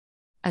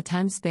A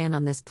time span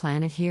on this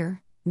planet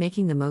here,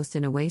 making the most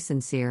in a way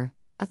sincere,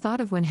 a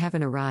thought of when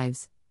heaven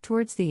arrives,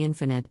 towards the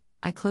infinite,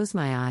 I close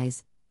my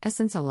eyes,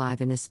 essence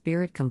alive in a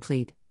spirit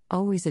complete,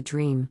 always a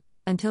dream,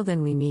 until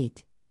then we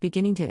meet,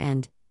 beginning to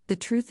end, the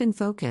truth in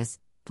focus,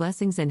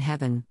 blessings in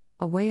heaven,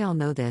 away I'll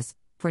know this,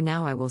 for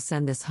now I will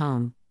send this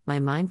home, my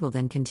mind will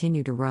then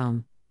continue to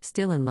roam,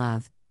 still in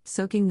love,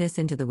 soaking this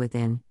into the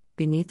within,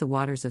 beneath the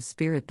waters of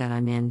spirit that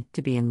I'm in,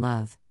 to be in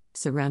love,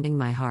 surrounding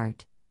my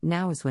heart,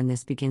 now is when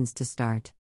this begins to start.